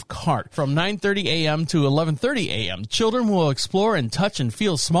interactive cart from 9:30 a.m. to 11:30 a.m. Children will explore and touch and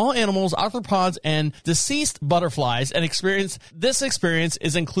feel small animals, arthropods, and deceased butterflies, and this experience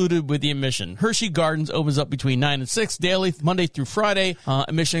is included with the admission. Hershey Gardens opens up between 9 and 6 daily, Monday through Friday.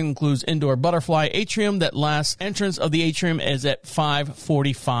 Admission includes indoor butterfly atrium. That last entrance of the atrium is at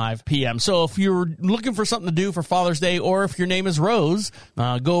 5:45 p.m. So if you're looking for something to do for Father's Day, or if your name is Rose,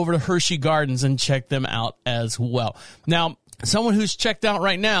 go over to Hershey Gardens and check them out as well. Now, someone who's checked out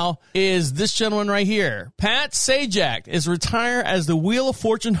right now is this gentleman right here. Pat Sajak is retired as the Wheel of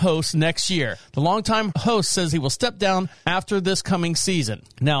Fortune host next year. The longtime host says he will step down after this coming season.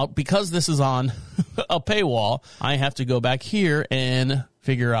 Now, because this is on a paywall, I have to go back here and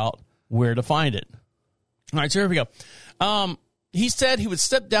figure out where to find it. All right, so here we go. He said he would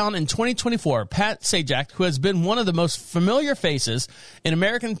step down in 2024. Pat Sajak, who has been one of the most familiar faces in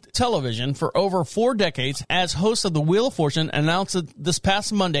American television for over 4 decades as host of the Wheel of Fortune, announced that this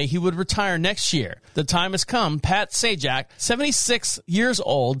past Monday he would retire next year. The time has come, Pat Sajak, 76 years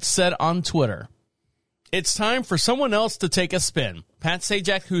old, said on Twitter. It's time for someone else to take a spin. Pat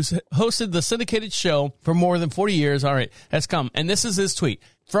Sajak, who's hosted the syndicated show for more than 40 years, has come. And this is his tweet.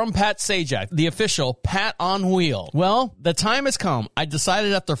 From Pat Sajak, the official Pat on Wheel. Well, the time has come. I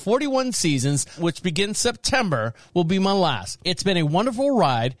decided after 41 seasons, which begins September, will be my last. It's been a wonderful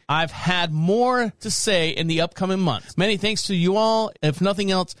ride. I've had more to say in the upcoming months. Many thanks to you all. If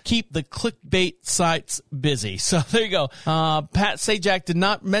nothing else, keep the clickbait sites busy. So there you go. Pat Sajak did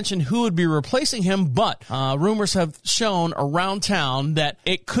not mention who would be replacing him, but rumors have shown around town that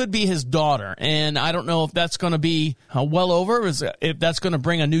it could be his daughter. And I don't know if that's going to be well over, if that's going to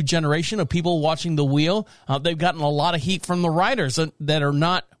bring a new generation of people watching the wheel. They've gotten a lot of heat from the writers that are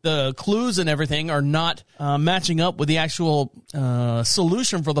not, the clues and everything are not matching up with the actual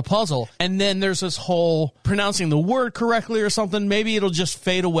solution for the puzzle. And then there's this whole pronouncing the word correctly or something. Maybe it'll just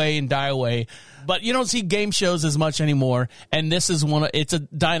fade away and die away. But you don't see game shows as much anymore, and this is it's a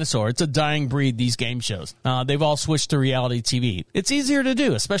dinosaur. It's a dying breed, these game shows. They've all switched to reality TV. It's easier to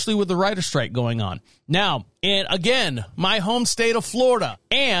do, especially with the writer's strike going on. Now, and again, my home state of Florida,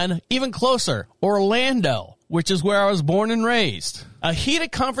 and even closer, Orlando, which is where I was born and raised. A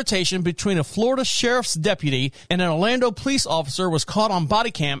heated confrontation between a Florida sheriff's deputy and an Orlando police officer was caught on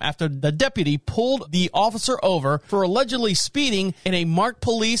body cam after the deputy pulled the officer over for allegedly speeding in a marked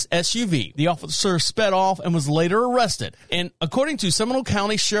police SUV. The officer sped off and was later arrested. And according to Seminole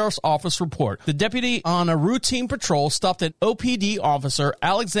County Sheriff's Office report, the deputy on a routine patrol stopped an OPD officer,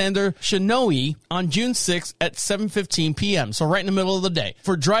 Alexander Shinoe, on June 6th at 7:15 p.m., so right in the middle of the day,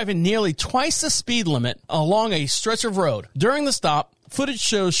 for driving nearly twice the speed limit along a stretch of road. During the stop, footage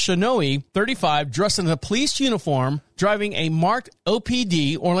shows Shinoe, 35, dressed in a police uniform, driving a marked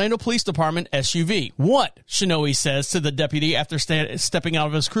OPD, Orlando Police Department SUV. What? Shinoe says to the deputy after stepping out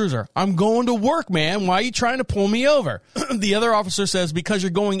of his cruiser. I'm going to work, man. Why are you trying to pull me over? The other officer says, because you're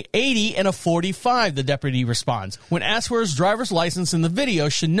going 80 and a 45, the deputy responds. When asked for his driver's license in the video,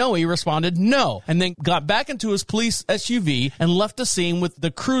 Shinoe responded no, and then got back into his police SUV and left the scene with the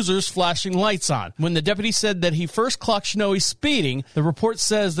cruiser's flashing lights on. When the deputy said that he first clocked Shinoe speeding, the report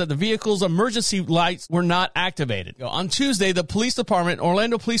says that the vehicle's emergency lights were not activated. On Tuesday, the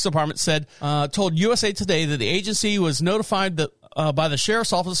Orlando Police Department told USA Today that the agency was notified that by the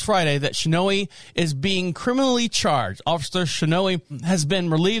sheriff's office Friday that Shinoe is being criminally charged. Officer Shinoe has been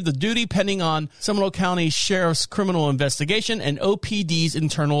relieved of duty pending on Seminole County Sheriff's criminal investigation and OPD's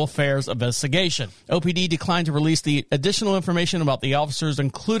internal affairs investigation. OPD declined to release the additional information about the officers,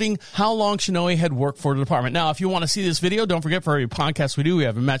 including how long Shinoe had worked for the department. Now, if you want to see this video, don't forget for every podcast we do, we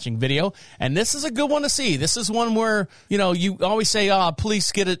have a matching video, and this is a good one to see. This is one where, you always say,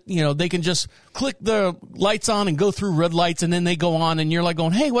 police get it, they can just click the lights on and go through red lights, and then they go on, and you're like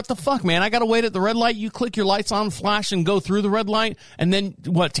going, hey, what the fuck, man? I got to wait at the red light. You click your lights on, flash, and go through the red light, and then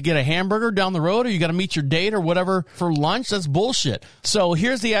what, to get a hamburger down the road, or you got to meet your date or whatever for lunch? That's bullshit. So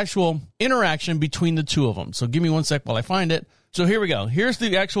here's the actual interaction between the two of them. So give me one sec while I find it. So here we go. Here's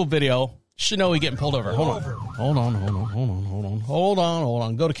the actual video. Shinoe getting pulled over. Hold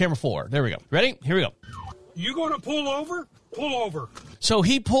on. Go to camera 4. There we go. Ready? Here we go. You going to pull over? Pull over. So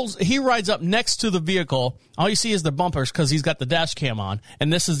he rides up next to the vehicle. All you see is the bumpers because he's got the dash cam on,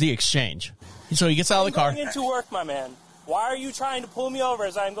 and this is the exchange. So he gets out of the car. I'm going into work, my man. Why are you trying to pull me over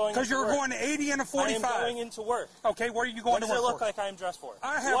as I'm going into work? Because you're going 80 and a 45. I am going into work. Okay, where are you going to work for? What does it look like I'm dressed for?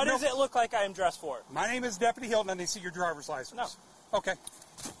 What does it look like I'm dressed for? My name is Deputy Hilton, and I see your driver's license. No. Okay.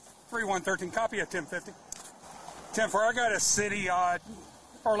 3113, copy at 1050. 10-4, I got a city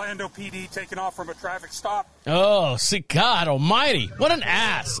Orlando PD taking off from a traffic stop. Oh, see, God almighty. What an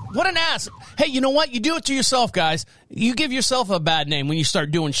ass. What an ass. Hey, you know what? You do it to yourself, guys. You give yourself a bad name when you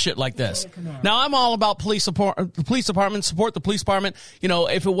start doing shit like this. Now, I'm all about police support the police department.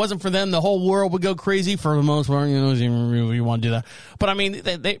 If it wasn't for them, the whole world would go crazy for the most part. You want to do that. But, I mean,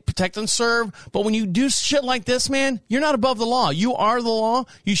 they protect and serve. But when you do shit like this, man, you're not above the law. You are the law.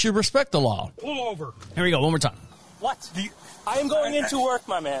 You should respect the law. Pull over. Here we go. One more time. What? I am going into work,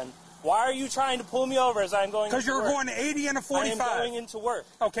 my man. Why are you trying to pull me over as I'm going into work? Because you're going 80 and a 45. I am going into work.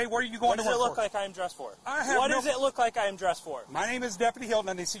 Okay, where are you going to work for? What does it look like I'm dressed for? What does it look like I'm dressed for? My name is Deputy Hilton,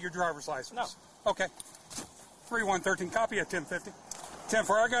 and I see your driver's license. No. Okay. 3113, copy at 1050.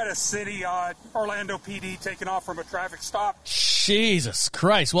 10-4, I got a city Orlando PD taking off from a traffic stop. Jesus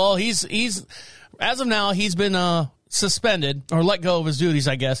Christ. Well, he's as of now, he's been suspended or let go of his duties,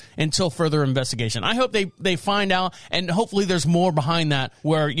 I guess, until further investigation. I hope they find out, and hopefully there's more behind that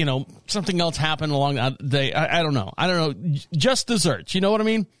where, something else happened along that day. I don't know. Just desserts. You know what I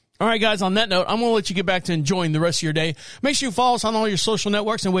mean? All right, guys, on that note, I'm going to let you get back to enjoying the rest of your day. Make sure you follow us on all your social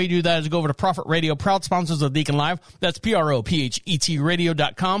networks, and the way you do that is go over to Prophet Radio, proud sponsors of DeaconLive. That's PROPHET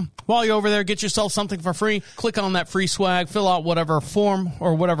radio.com. While you're over there, get yourself something for free. Click on that free swag, fill out whatever form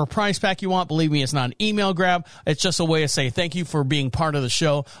or whatever price pack you want. Believe me, it's not an email grab. It's just a way to say thank you for being part of the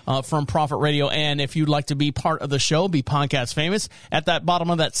show from Prophet Radio. And if you'd like to be part of the show, be podcast famous, at that bottom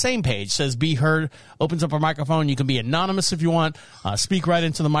of that same page says be heard, opens up a microphone. You can be anonymous if you want. Speak right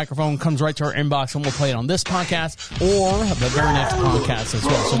into the microphone, comes right to our inbox, and we'll play it on this podcast or the very next podcast as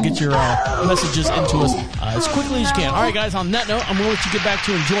well. So get your messages into us as quickly as you can. All right, guys, on that note, I'm going to let you get back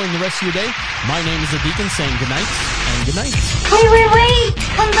to enjoying the rest of your day. My name is the Deacon, saying good night and good night. Wait,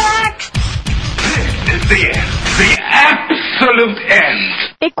 come back. This is the end. The absolute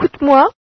end. Écoute-moi.